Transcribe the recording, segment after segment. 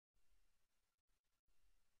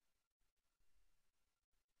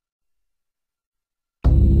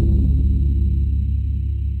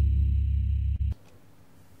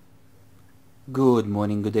Good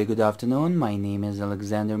morning, good day, good afternoon. My name is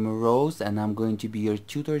Alexander Morose and I'm going to be your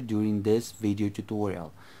tutor during this video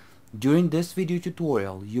tutorial. During this video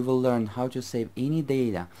tutorial, you will learn how to save any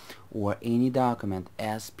data or any document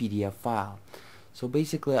as PDF file. So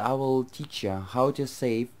basically, I will teach you how to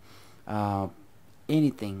save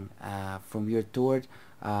anything from your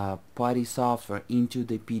third-party software into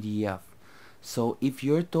the PDF. So if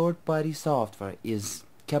your third-party software is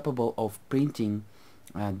capable of printing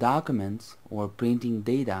documents or printing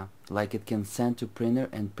data, like it can send to printer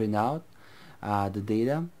and print out the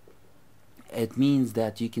data, it means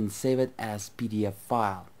that you can save it as PDF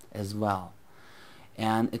file as well.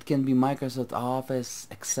 And it can be Microsoft Office,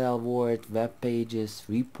 Excel, Word, web pages,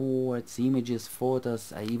 reports, images,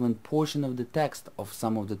 photos, even portion of the text of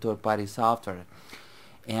some of the third-party software.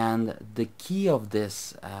 And the key of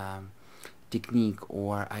this technique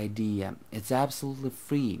or idea, it's absolutely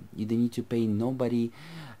free. You don't need to pay nobody,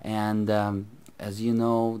 and as you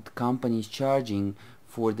know, the company is charging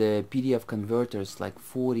for the PDF converters like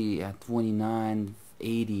 40, 29,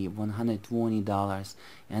 80, $120,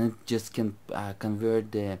 and it just can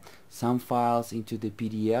convert some files into the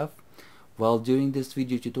PDF. Well, during this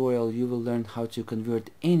video tutorial you will learn how to convert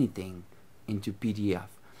anything into PDF.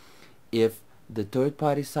 If the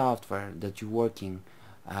third-party software that you're working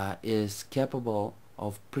is capable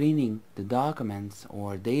of printing the documents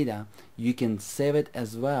or data, you can save it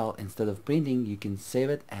as well. Instead of printing, you can save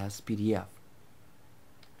it as PDF.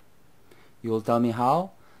 You will tell me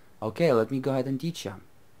how? Okay, let me go ahead and teach you.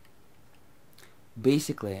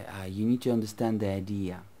 Basically, you need to understand the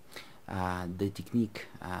idea, the technique,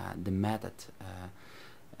 the method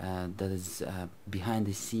that is behind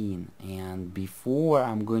the scene. And before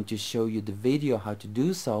I'm going to show you the video how to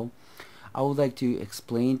do so, I would like to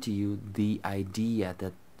explain to you the idea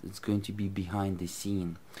that is going to be behind the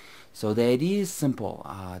scene. So the idea is simple.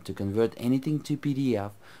 To convert anything to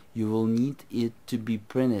PDF, you will need it to be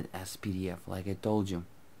printed as PDF, like I told you.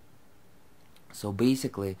 So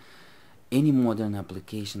basically, any modern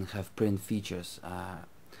application have print features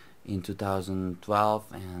in 2012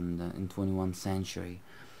 and in 21st century.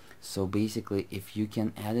 So basically, if you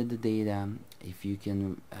can edit the data, if you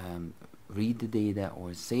can read the data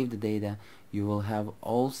or save the data, you will have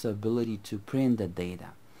also ability to print the data.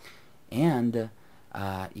 And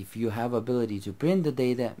if you have ability to print the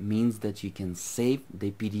data, means that you can save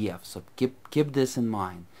the PDF. So keep this in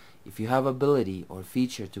mind. If you have ability or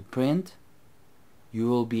feature to print, you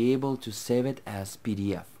will be able to save it as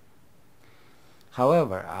PDF.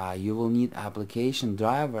 However, you will need application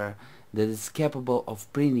driver that is capable of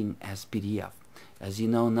printing as PDF. As you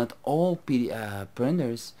know, not all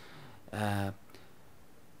printers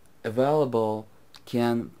available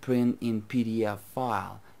can print in PDF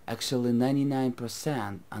file. Actually,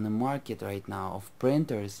 99% on the market right now of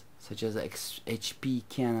printers such as HP,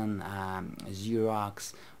 Canon,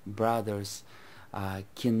 Xerox, Brothers,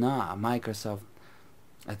 cannot, Microsoft,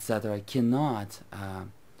 etc., cannot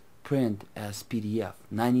print as PDF.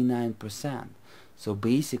 99%. So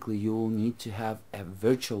basically, you will need to have a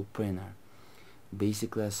virtual printer.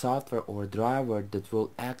 Basically, a software or driver that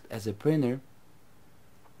will act as a printer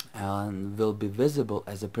and will be visible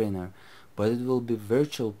as a printer, but it will be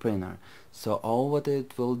virtual printer. So all what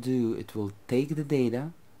it will do, it will take the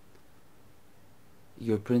data,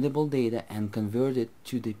 your printable data, and convert it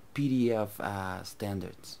to the PDF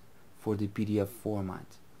standards for the PDF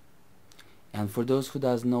format. And for those who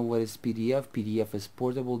doesn't know what is PDF, PDF is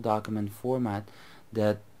portable document format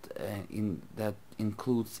that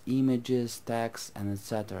includes images, text, and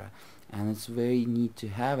etc. And it's very neat to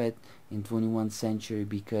have it in 21st century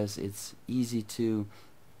because it's easy to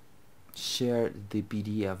share the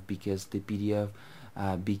PDF, because the PDF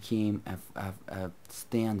became a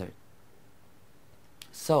standard.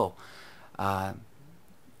 So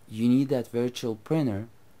you need that virtual printer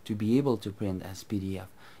to be able to print as PDF.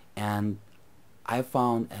 And I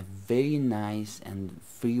found a very nice and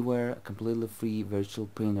freeware, completely free virtual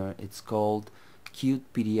printer. It's called Qt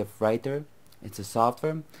PDF Writer. It's a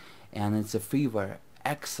software and it's a freeware,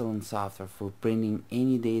 excellent software for printing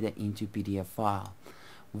any data into PDF file.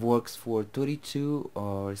 Works for 32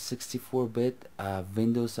 or 64-bit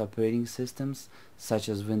Windows operating systems such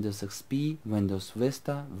as Windows XP, Windows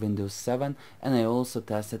Vista, Windows 7, and I also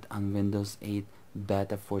tested on Windows 8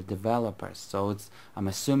 beta for developers. So I'm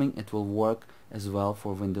assuming it will work as well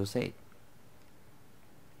for Windows 8.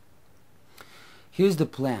 Here's the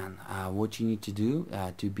plan, what you need to do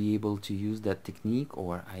to be able to use that technique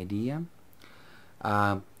or idea.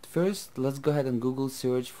 First, let's go ahead and Google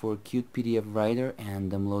search for Qt PDF Writer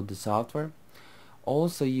and download the software.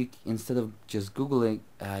 Also, instead of just googling,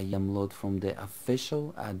 you download from the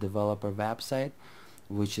official developer website,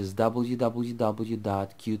 which is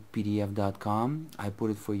www.qtpdf.com. I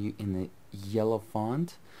put it for you in a yellow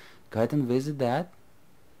font. Go ahead and visit that,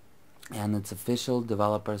 and it's official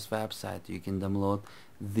developers website. You can download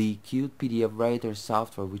the Qt PDF Writer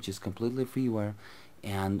software, which is completely freeware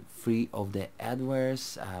and free of the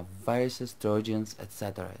adwares, viruses, trojans,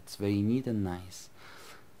 etc. It's very neat and nice.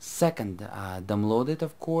 Second, download it,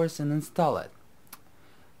 of course, and install it.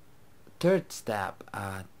 Third step,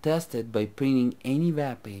 test it by printing any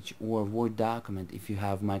web page or Word document if you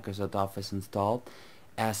have Microsoft Office installed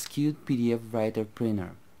as Qt PDF Writer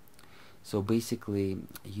Printer. So basically,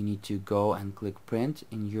 you need to go and click print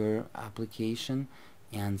in your application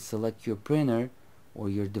and select your printer or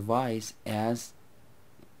your device as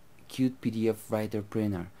Qt PDF Writer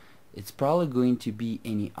Printer. It's probably going to be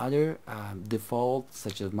any other default,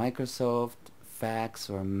 such as Microsoft Fax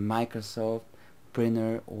or Microsoft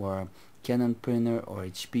Printer or Canon Printer or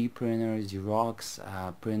HP Printer, Xerox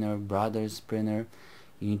Printer, Brothers Printer.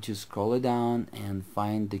 You need to scroll it down and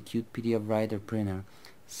find the Qt PDF Writer Printer.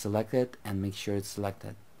 Select it and make sure it's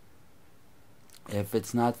selected. If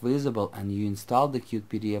it's not visible and you install the Qt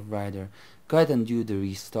PDF Writer, go ahead and do the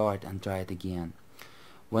restart and try it again.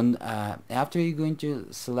 When after you're going to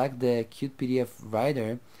select the Qt PDF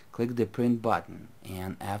Writer, click the print button,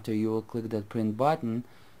 and after you will click that print button,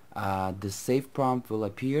 the save prompt will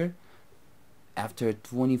appear after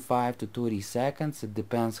 25 to 30 seconds. It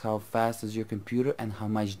depends how fast is your computer and how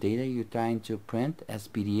much data you're trying to print as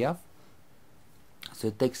PDF. So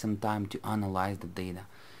it takes some time to analyze the data,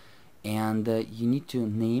 and you need to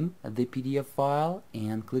name the PDF file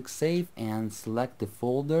and click save and select the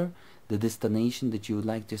folder, the destination that you would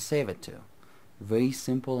like to save it to. Very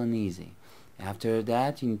simple and easy. After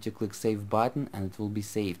that, you need to click save button and it will be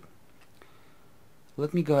saved.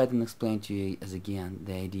 Let me go ahead and explain to you again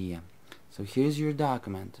the idea. So here's your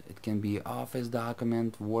document. It can be Office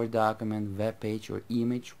document, Word document, web page, or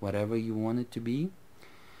image, whatever you want it to be.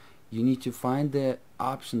 You need to find the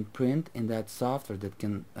option print in that software that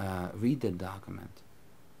can read the document,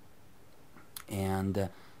 and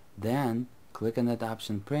then click on that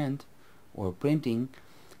option print or printing,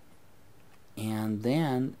 and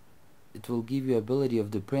then it will give you ability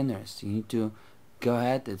of the printers. You need to go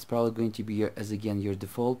ahead. It's probably going to be your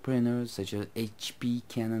default printers such as HP,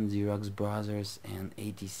 Canon, Xerox, Brothers, and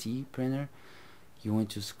ATC printer. You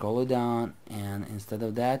want to scroll it down, and instead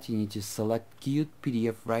of that you need to select Qt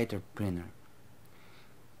PDF Writer Printer.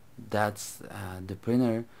 That's the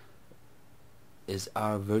printer is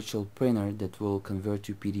our virtual printer that will convert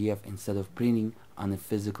to PDF instead of printing on a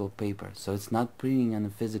physical paper. So it's not printing on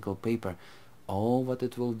a physical paper. All what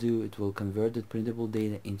it will do, it will convert the printable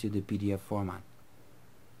data into the PDF format.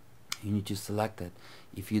 You need to select it.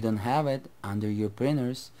 If you don't have it under your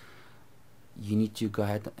printers, you need to go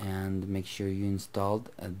ahead and make sure you installed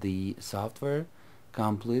the software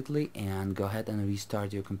completely and go ahead and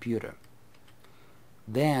restart your computer.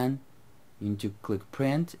 Then you need to click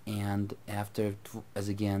print, and after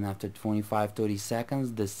 25-30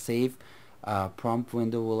 seconds the save prompt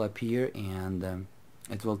window will appear, and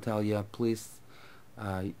it will tell you please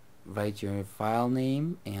write your file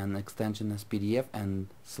name and extension as PDF and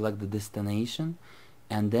select the destination,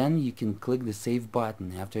 and then you can click the save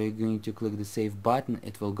button. After you're going to click the save button,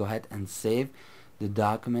 it will go ahead and save the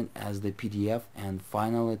document as the PDF, and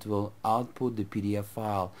finally it will output the PDF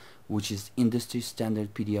file, which is industry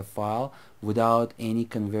standard PDF file without any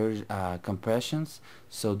compressions.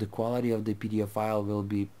 So the quality of the PDF file will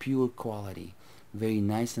be pure quality, very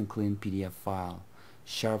nice and clean PDF file,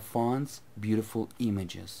 sharp fonts, beautiful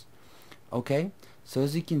images. Okay, so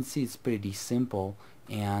as you can see, it's pretty simple,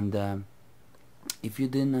 and if you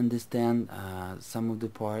didn't understand some of the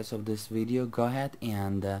parts of this video, go ahead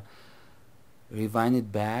and rewind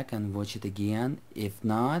it back and watch it again. If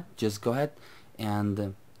not, just go ahead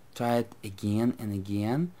and try it again and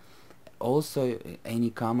again. Also,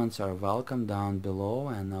 any comments are welcome down below,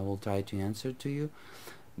 and I will try to answer to you.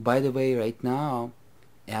 By the way, right now,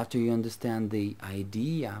 after you understand the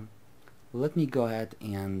idea, let me go ahead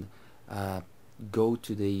and go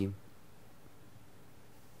to the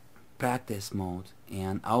practice mode,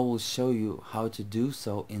 and I will show you how to do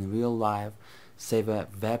so in real life. Save a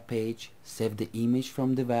web page, save the image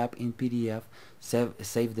from the web in PDF,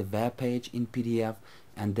 save the web page in PDF,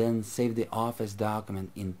 and then save the Office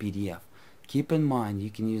document in PDF. Keep in mind, you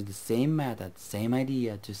can use the same method, same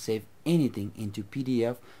idea to save anything into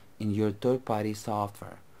PDF in your third-party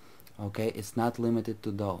software. Okay, it's not limited to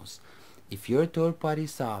those. If your third-party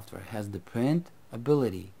software has the print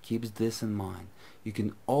ability. Keeps this in mind. You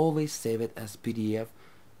can always save it as PDF,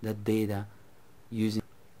 that data, using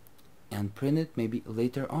and print it maybe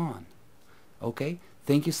later on. Okay,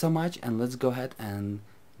 thank you so much, and let's go ahead and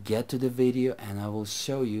get to the video, and I will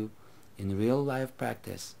show you in real life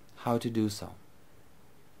practice how to do so.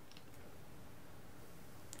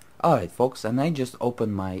 Alright folks, and I just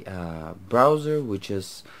opened my browser, which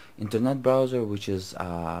is internet browser, which is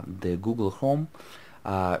the Google Chrome.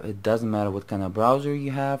 It doesn't matter what kind of browser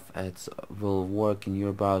you have, it will work in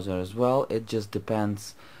your browser as well. It just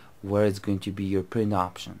depends where it's going to be your print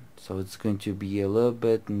option. So it's going to be a little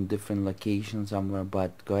bit in different locations somewhere,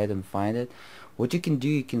 but go ahead and find it. What you can do,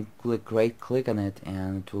 you can right click on it,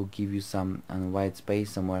 and it will give you some white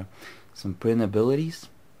space somewhere, some print abilities.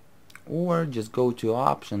 Or just go to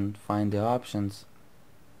option, find the options,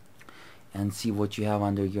 and see what you have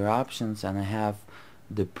under your options. And I have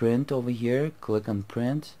the print over here. Click on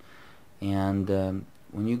print, and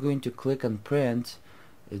when you're going to click on print,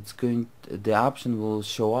 the option will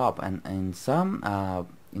show up. And in some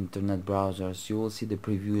internet browsers you will see the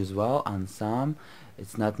preview as well. On some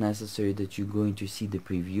it's not necessary that you're going to see the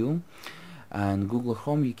preview. And Google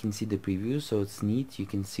Chrome you can see the preview, so it's neat. You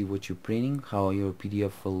can see what you're printing, how your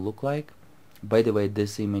PDF will look like. By the way,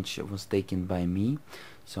 this image was taken by me,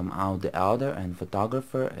 so I'm out the author and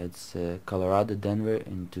photographer. It's Colorado, Denver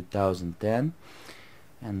in 2010,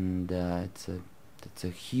 and it's a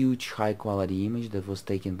huge high quality image that was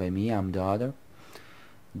taken by me. I'm the author,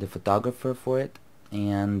 the photographer for it.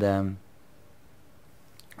 And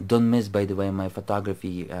don't miss, by the way, my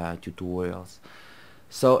photography tutorials.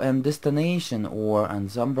 So in destination, or on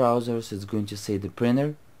some browsers it's going to say the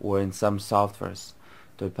printer, or in some softwares,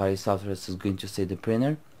 third-party softwares, is going to say the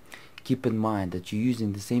printer. Keep in mind that you're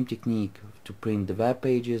using the same technique to print the web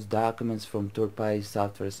pages, documents from third-party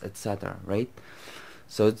softwares, etc. Right?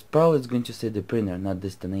 So it's probably going to say the printer, not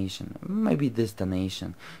destination. Maybe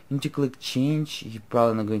destination. You need to click change. You're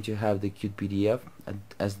probably not going to have the cute PDF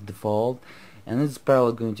as default. And it's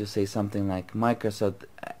probably going to say something like Microsoft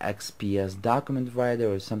XPS document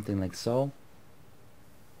writer or something like so.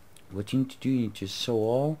 What you need to do, you need to show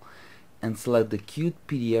all and select the cute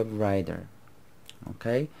PDF writer.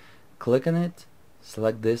 Okay, click on it,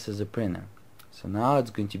 select this as a printer. So now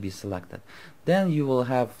it's going to be selected. Then you will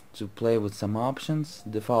have to play with some options.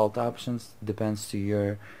 Default options depends to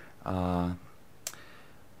your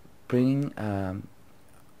printing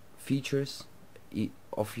features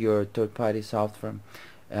of your third-party software.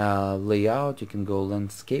 Layout, you can go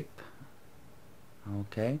landscape.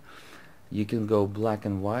 Okay, you can go black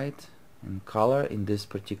and white and color in this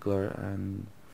particular